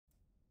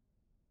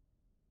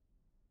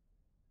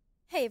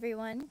Hi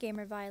everyone,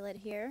 GamerViolet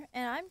here,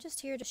 and I'm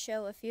just here to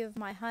show a few of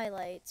my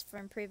highlights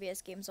from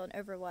previous games on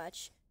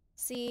Overwatch.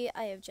 See,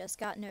 I have just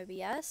gotten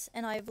OBS,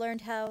 and I've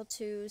learned how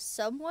to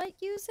somewhat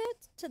use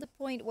it, to the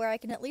point where I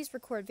can at least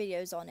record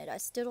videos on it. I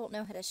still don't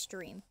know how to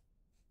stream.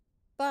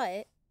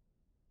 But,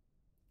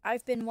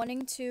 I've been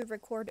wanting to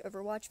record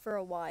Overwatch for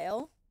a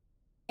while,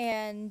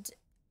 and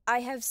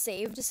I have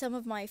saved some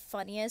of my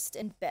funniest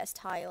and best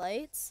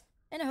highlights.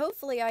 And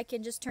hopefully I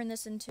can just turn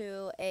this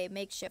into a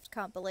makeshift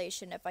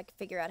compilation if I can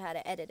figure out how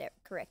to edit it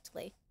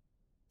correctly.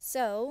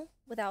 So,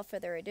 without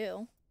further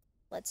ado,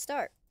 let's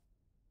start.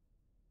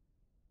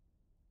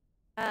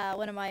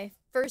 One of my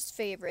first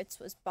favorites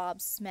was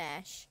Bob's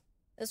Smash.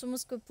 This one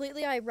was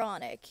completely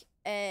ironic,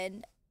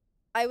 and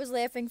I was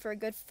laughing for a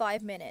good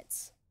 5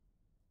 minutes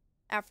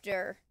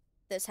after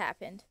this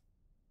happened.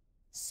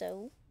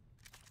 So,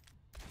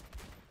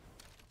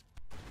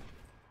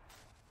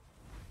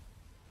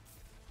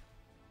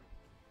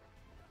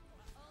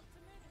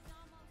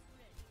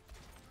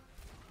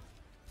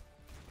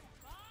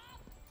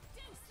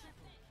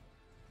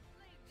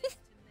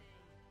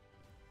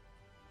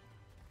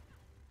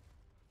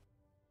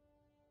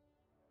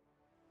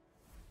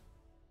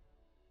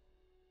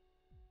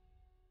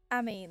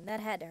 I mean, that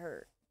had to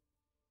hurt.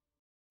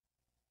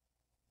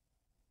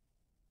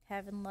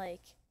 Having,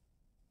 like,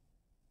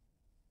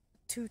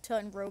 a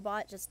 2-ton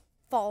robot just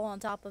fall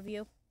on top of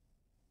you.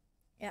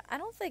 Yeah, I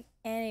don't think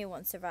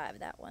anyone survived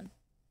that one.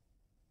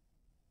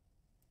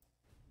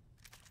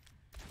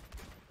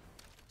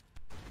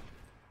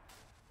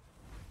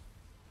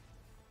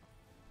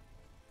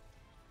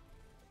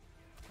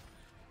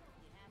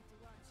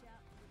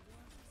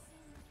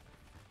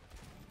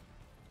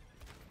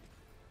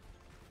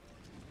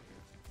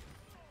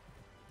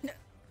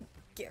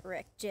 Get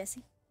wrecked,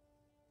 Jesse.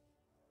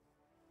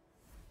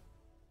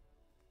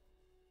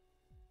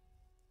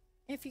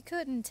 If you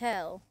couldn't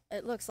tell,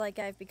 it looks like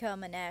I've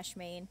become an Ashe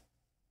main.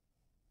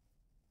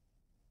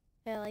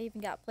 Hell, I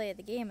even got play of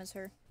the game as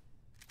her.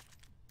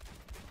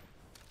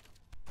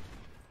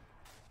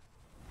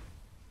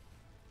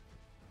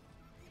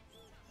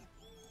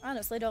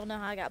 Honestly, don't know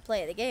how I got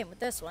play of the game with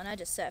this one. I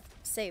just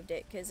saved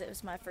it because it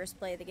was my first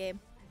play of the game.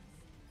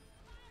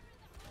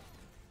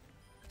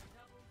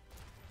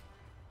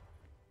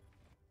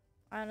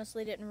 I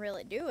honestly didn't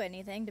really do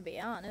anything, to be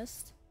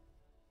honest.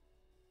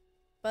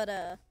 But,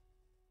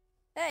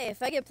 hey,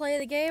 if I get play of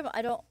the game,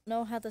 I don't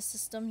know how the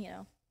system,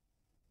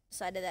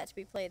 decided that to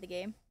be play of the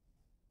game.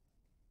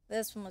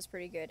 This one was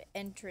pretty good.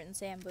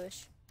 Entrance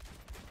ambush.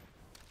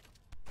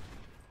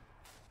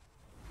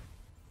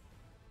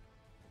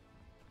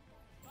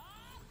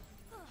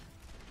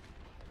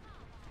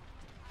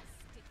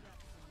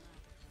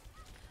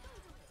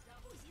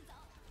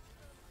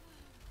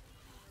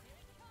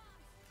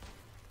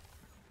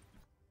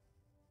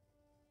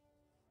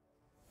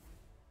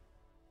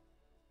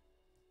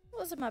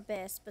 Wasn't my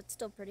best, but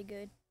still pretty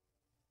good.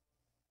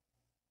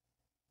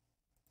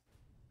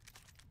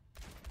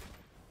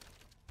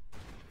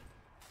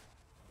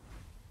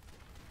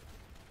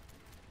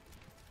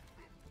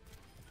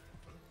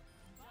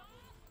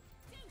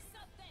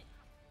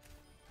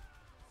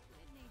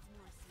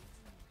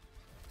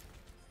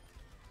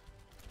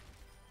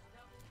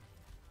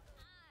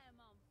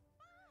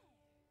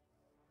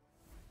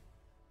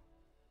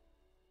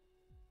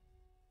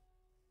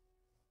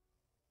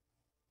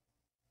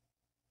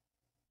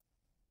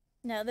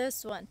 Now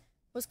this one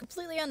was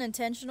completely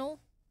unintentional,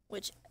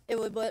 which it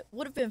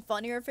would have been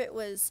funnier if it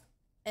was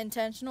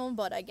intentional,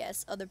 but I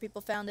guess other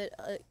people found it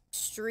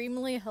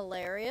extremely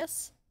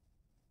hilarious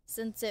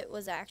since it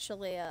was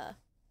actually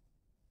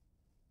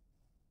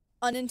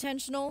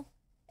unintentional,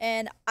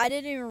 and I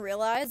didn't even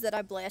realize that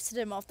I blasted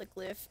him off the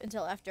cliff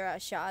until after I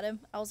shot him.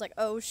 I was like,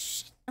 "Oh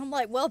I'm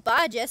like, "Well,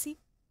 bye, Jesse."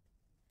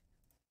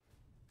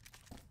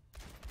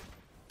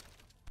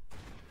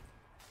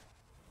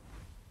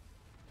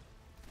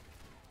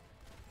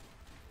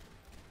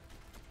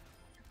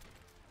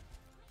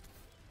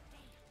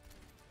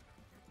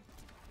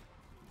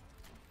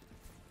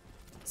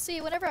 See,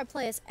 whenever I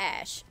play as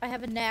Ashe, I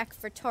have a knack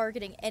for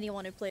targeting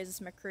anyone who plays as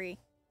McCree.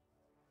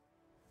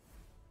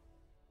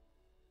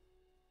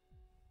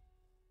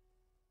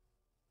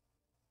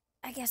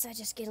 I guess I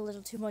just get a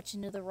little too much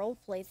into the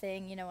roleplay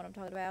thing, you know what I'm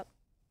talking about.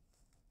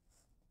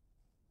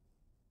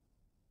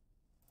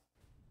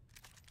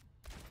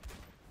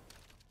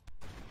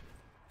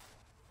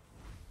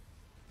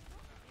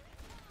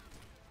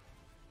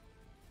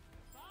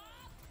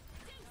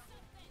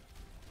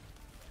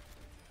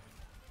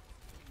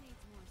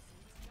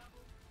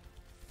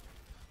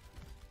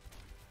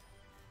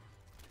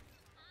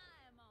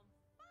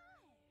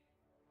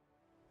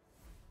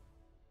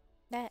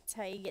 That's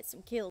how you get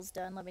some kills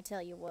done, let me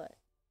tell you what.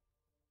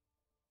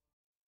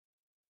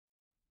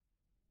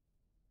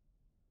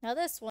 Now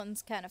this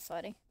one's kind of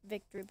funny.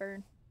 Victory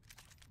burn.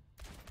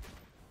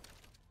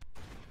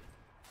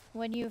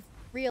 When you've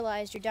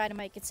realized your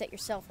dynamite can set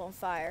yourself on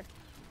fire.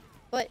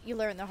 But you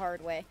learn the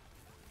hard way.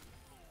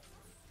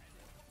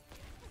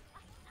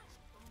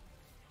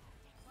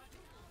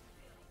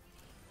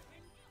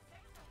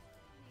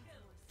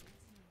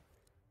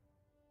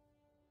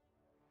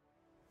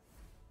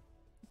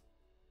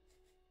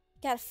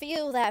 Gotta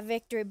feel that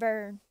victory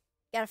burn.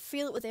 Gotta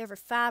feel it with every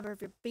fiber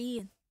of your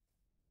being.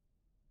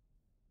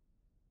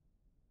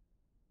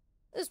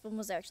 This one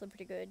was actually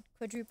pretty good.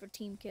 Quadruple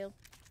team kill.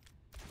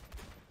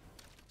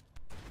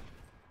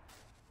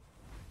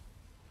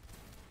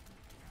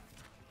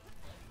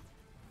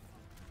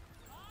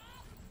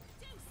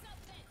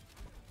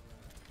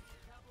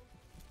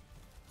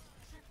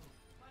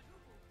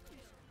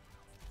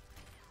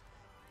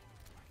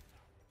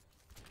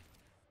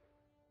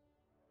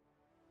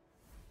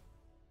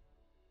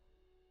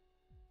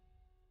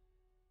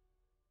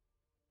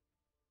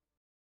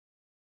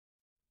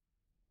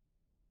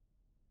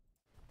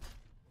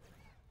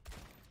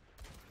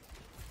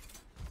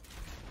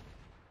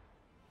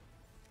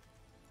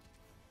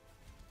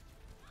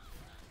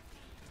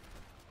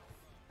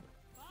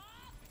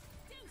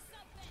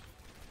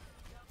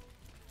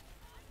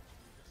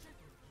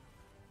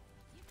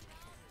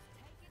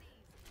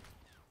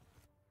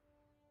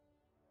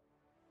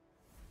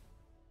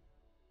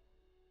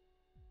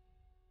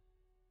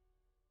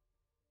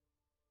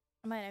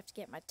 I might have to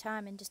get my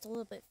timing just a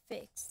little bit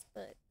fixed,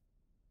 but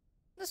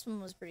this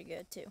one was pretty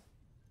good too.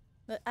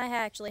 But I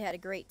actually had a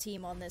great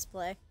team on this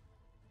play.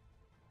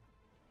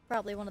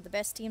 Probably one of the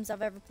best teams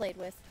I've ever played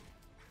with.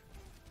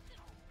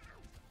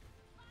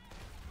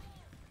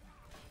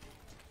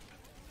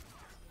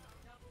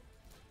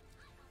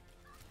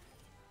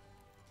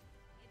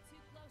 Get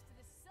too close to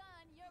the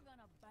sun, you're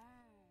gonna burn.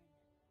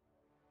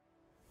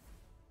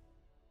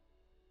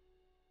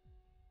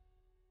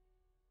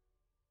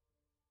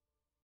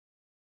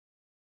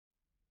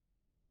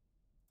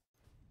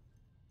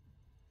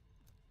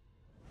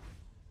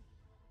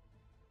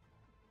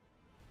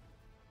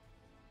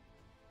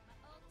 My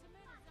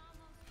ultimate is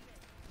almost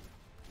ready.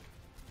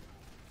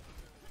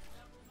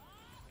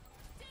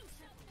 Do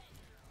something!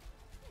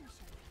 Finish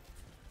it.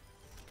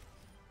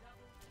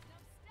 No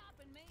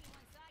stopping me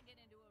once I get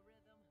into a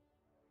rhythm.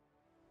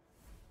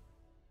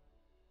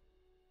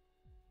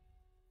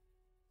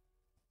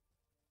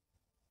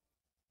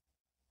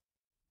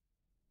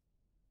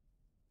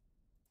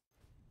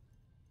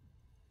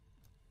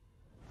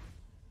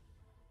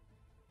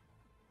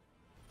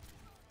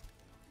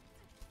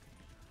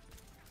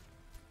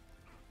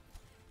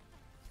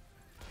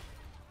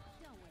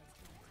 Don't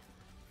waste my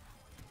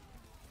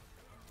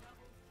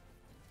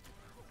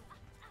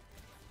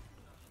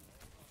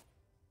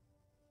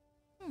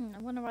time. I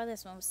wonder why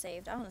this one was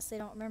saved. I honestly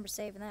don't remember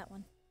saving that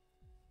one.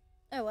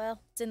 Oh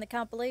well, it's in the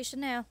compilation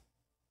now.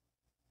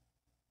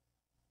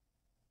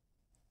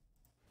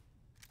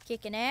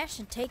 Kicking ash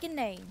and taking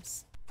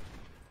names.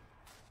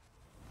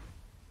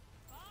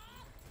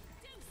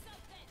 Do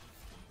something!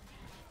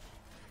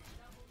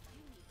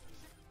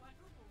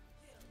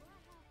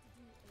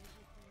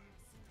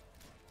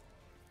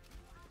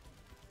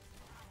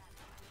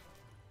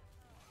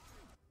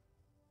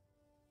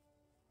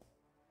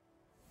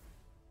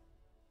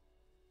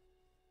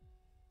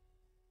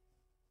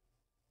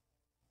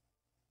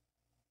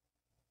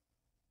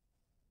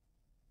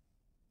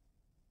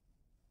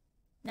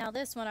 Now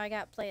this one I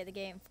got play of the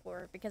game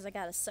for because I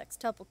got a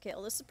sextuple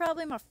kill. This is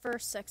probably my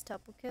first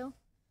sextuple kill,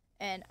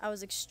 and I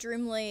was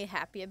extremely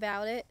happy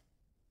about it.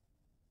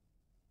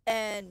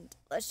 And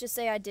let's just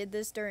say I did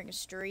this during a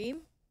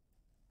stream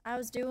I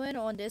was doing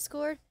on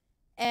Discord,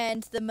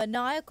 and the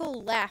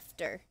maniacal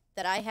laughter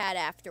that I had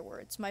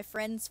afterwards, my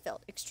friends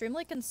felt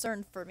extremely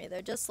concerned for me.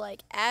 They're just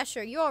like, Ash,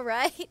 are you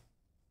alright?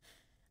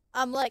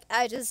 I'm like,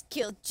 I just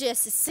killed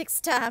Jesse 6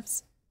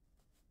 times.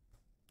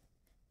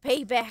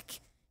 Payback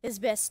is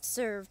best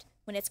served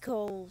when it's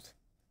cold.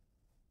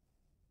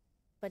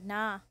 But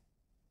nah,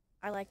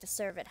 I like to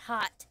serve it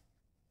hot.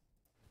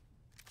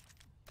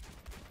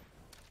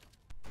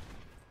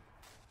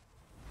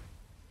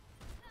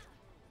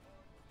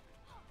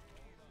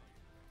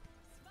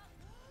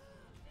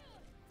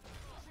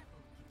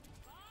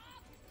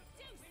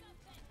 Do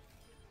something!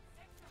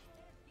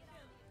 Get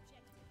on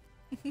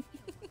the objective.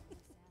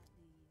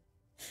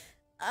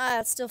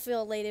 I still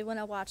feel elated when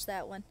I watch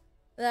that one.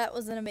 That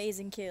was an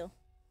amazing kill.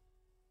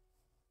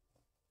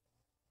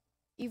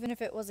 Even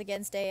if it was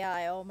against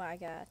AI, oh my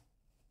god.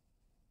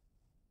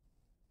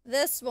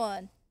 This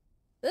one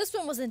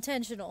was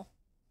intentional.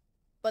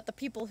 But the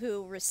people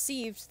who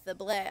received the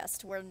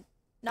blast were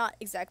not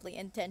exactly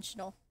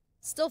intentional.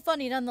 Still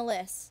funny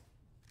nonetheless.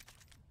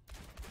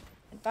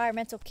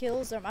 Environmental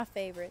kills are my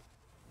favorite.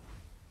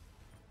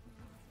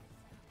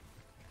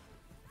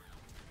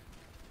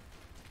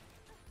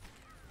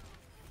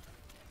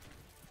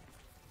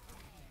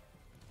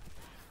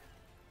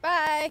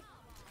 Bye!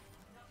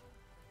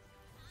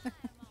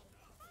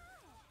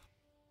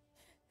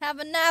 Have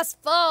a nice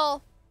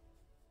fall!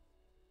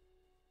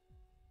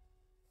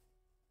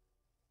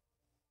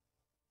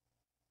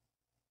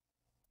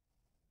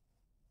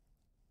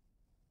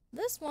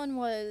 This one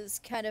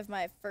was kind of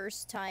my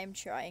first time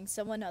trying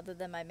someone other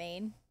than my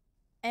main.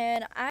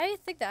 And I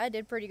think that I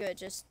did pretty good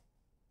just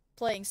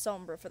playing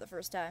Sombra for the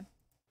first time.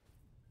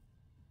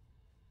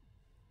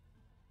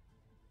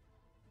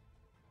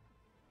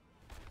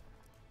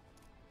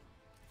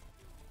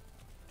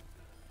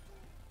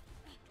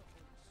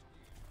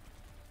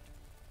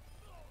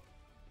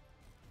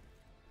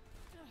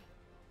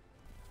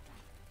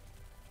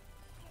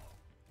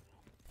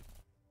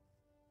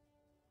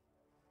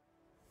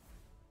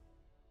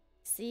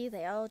 See,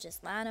 they all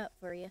just line up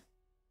for you.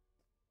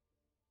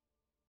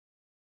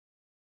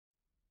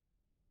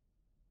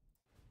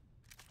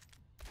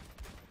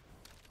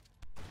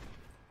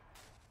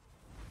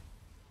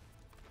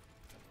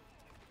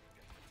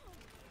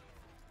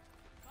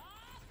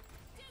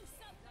 Do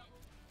something.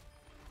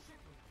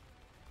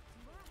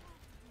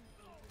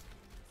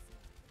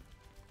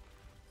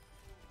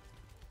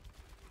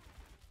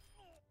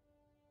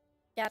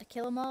 Gotta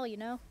kill them all, you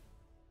know?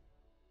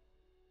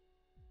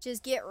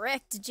 Just get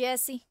wrecked,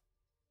 Jesse.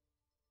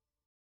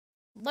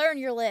 Learn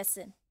your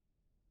lesson.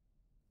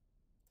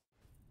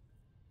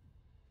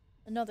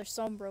 Another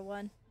Sombra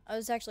one. I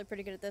was actually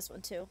pretty good at this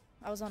one, too.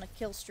 I was on a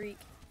kill streak.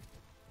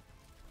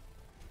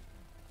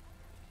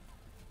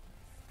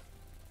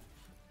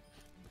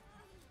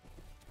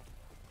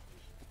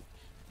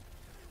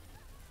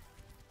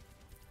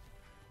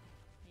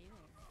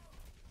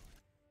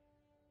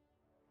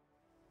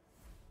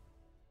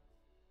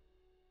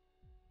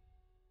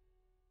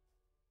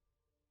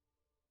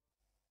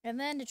 And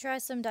then to try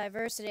some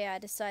diversity, I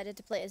decided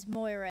to play as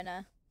Moira, and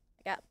I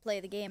got to play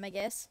the game, I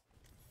guess.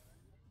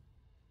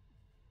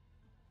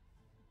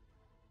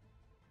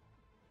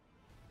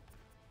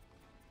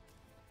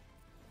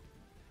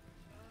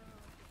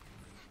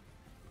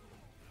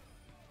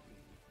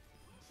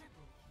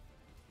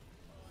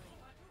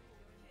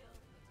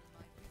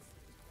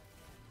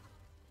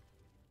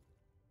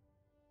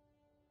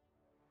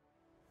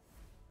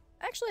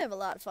 I actually have a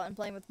lot of fun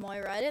playing with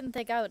Moira. I didn't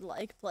think I would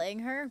like playing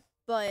her,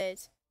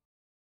 but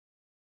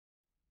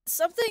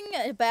something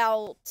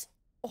about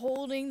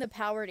holding the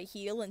power to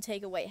heal and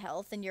take away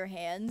health in your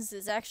hands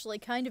is actually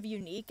kind of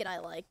unique, and I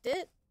liked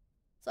it.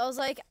 So I was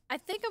like, I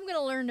think I'm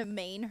gonna learn to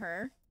main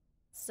her.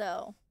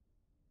 So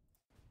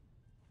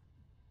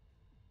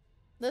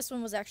this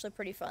one was actually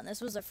pretty fun.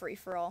 This was a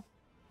free-for-all.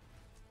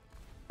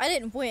 I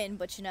didn't win,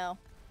 but you know,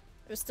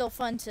 it was still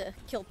fun to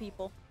kill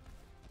people.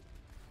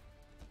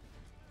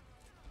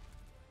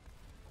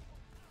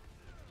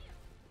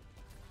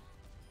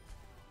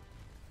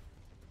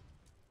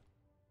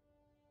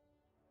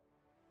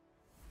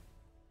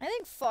 I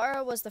think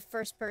Farah was the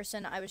first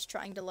person I was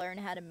trying to learn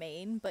how to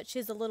main, but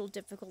she's a little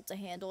difficult to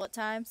handle at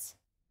times.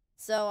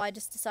 So I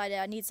just decided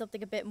I need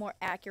something a bit more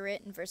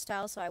accurate and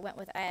versatile, so I went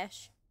with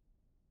Ashe.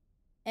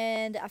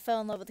 And I fell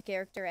in love with the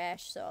character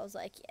Ashe, so I was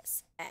like,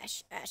 yes,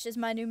 Ashe. Ashe is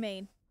my new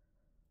main.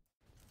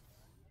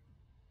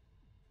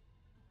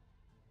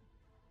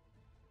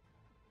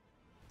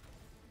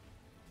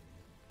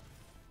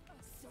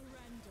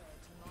 Surrender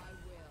to my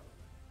will.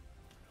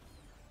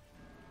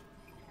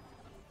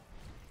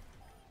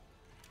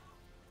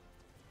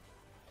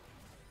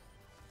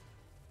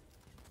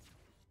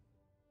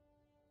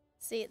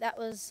 See, that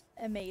was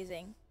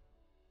amazing.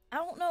 I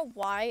don't know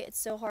why it's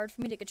so hard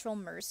for me to control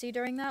Mercy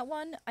during that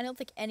one. I don't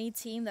think any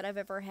team that I've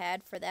ever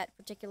had for that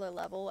particular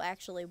level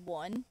actually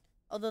won.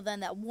 Other than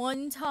that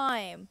one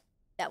time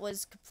that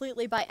was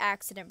completely by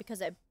accident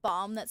because a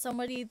bomb that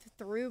somebody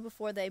threw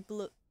before they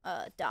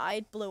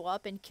died blew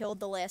up and killed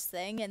the last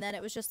thing. And then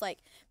it was just like,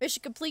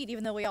 mission complete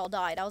even though we all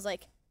died. I was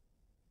like,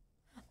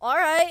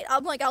 alright.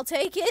 I'm like, I'll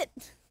take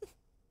it.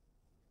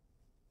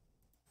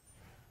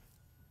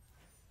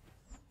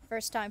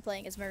 First time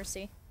playing as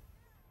Mercy.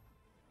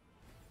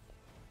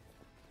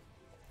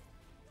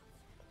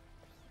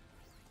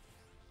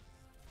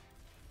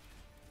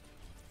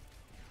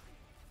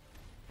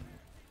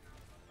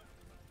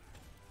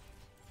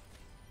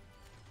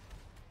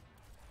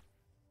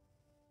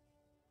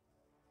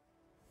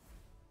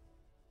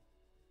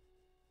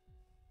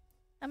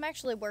 I'm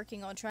actually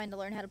working on trying to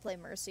learn how to play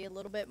Mercy a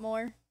little bit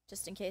more,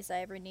 just in case I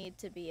ever need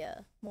to be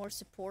more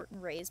support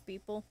and raise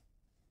people.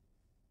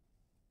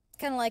 It's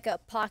kind of like a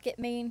pocket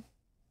main.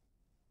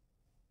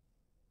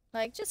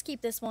 Like, just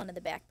keep this one in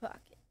the back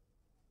pocket.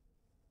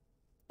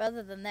 But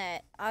other than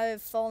that,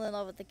 I've fallen in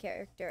love with the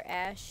character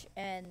Ashe,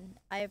 and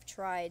I have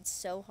tried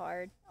so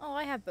hard. Oh,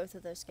 I have both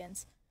of those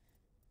skins.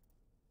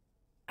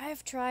 I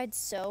have tried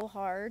so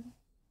hard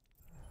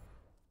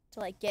to,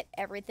 like, get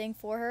everything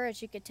for her,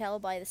 as you could tell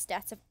by the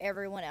stats of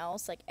everyone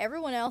else. Like,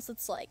 everyone else,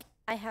 it's like,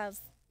 I have,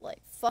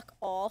 like, fuck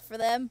all for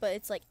them, but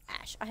it's like,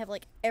 Ashe, I have,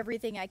 like,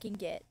 everything I can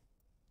get.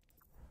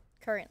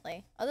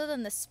 Currently. Other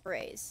than the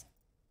sprays.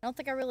 I don't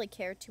think I really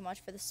care too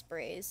much for the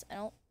sprays.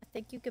 I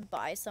think you could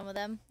buy some of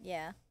them.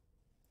 Yeah.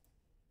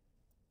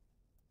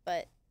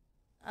 But,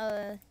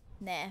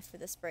 nah, for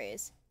the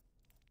sprays.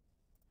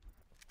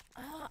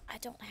 Oh, I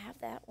don't have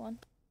that one.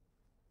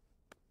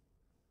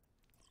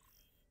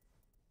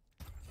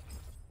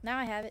 Now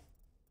I have it.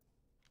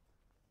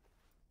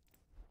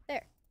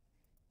 There.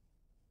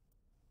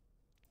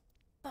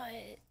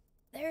 But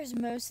there's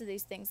most of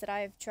these things that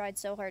I've tried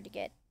so hard to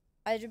get.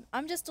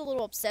 I'm just a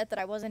little upset that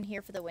I wasn't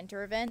here for the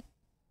winter event.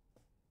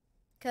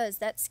 Because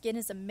that skin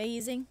is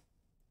amazing.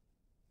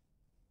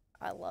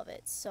 I love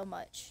it so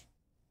much.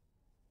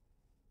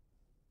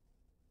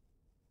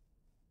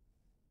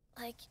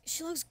 Like,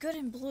 she looks good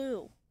in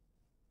blue.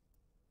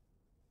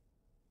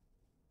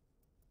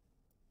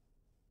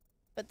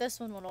 But this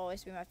one will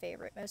always be my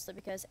favorite, mostly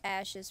because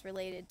Ashe is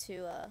related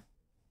to,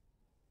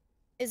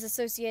 is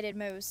associated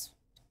most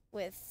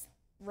with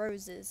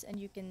roses, and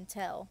you can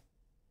tell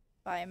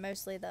by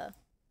mostly the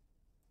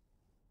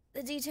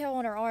detail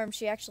on her arm.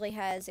 She actually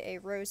has a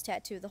rose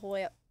tattoo the whole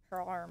way up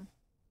her arm.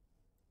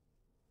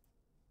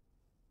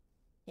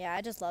 Yeah,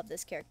 I just love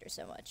this character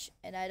so much,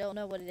 and I don't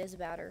know what it is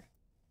about her.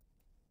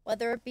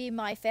 Whether it be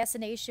my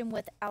fascination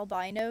with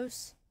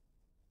albinos,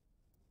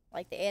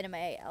 like the anime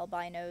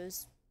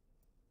albinos,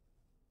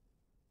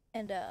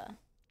 and I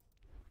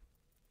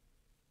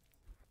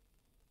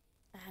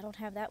don't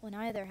have that one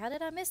either. How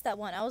did I miss that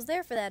one? I was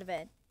there for that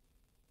event.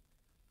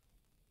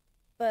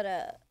 But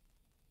I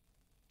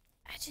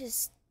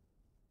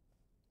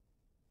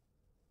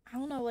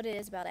don't know what it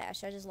is about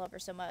Ash. I just love her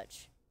so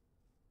much.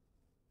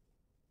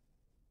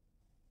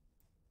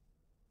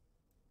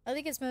 I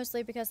think it's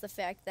mostly because the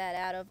fact that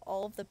out of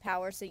all of the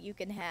powers that you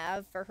can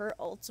have, for her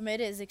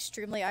ultimate is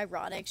extremely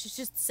ironic. She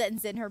just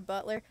sends in her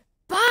butler,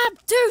 Bob,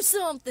 do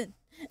something!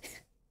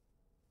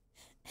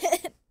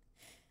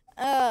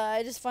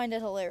 I just find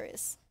it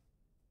hilarious.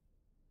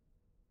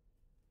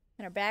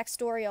 And her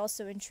backstory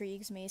also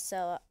intrigues me,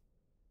 so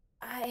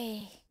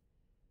I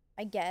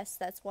guess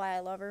that's why I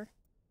love her.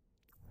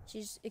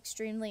 She's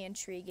extremely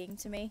intriguing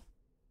to me.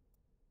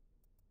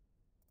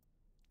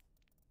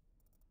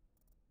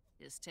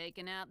 Just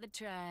taking out the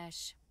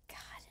trash.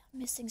 God, I'm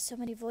missing so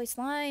many voice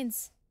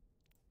lines.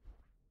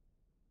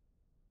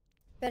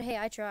 But hey,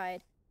 I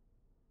tried.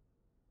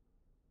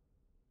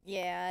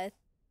 Yeah.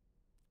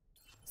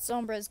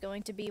 Sombra is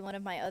going to be one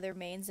of my other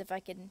mains if I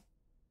can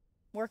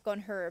work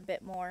on her a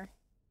bit more.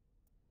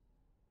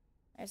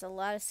 There's a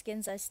lot of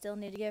skins I still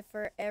need to get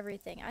for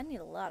everything. I need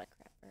a lot of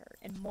crap for her.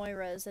 And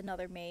Moira is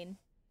another main.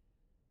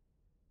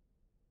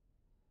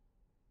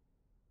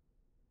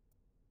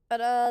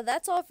 But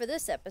that's all for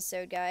this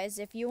episode, guys.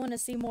 If you want to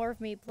see more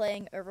of me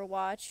playing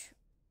Overwatch,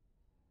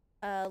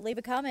 leave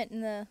a comment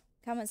in the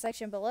comment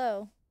section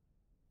below.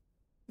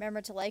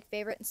 Remember to like,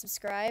 favorite, and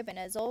subscribe. And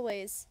as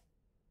always,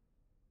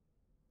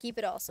 keep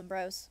it awesome,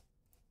 bros.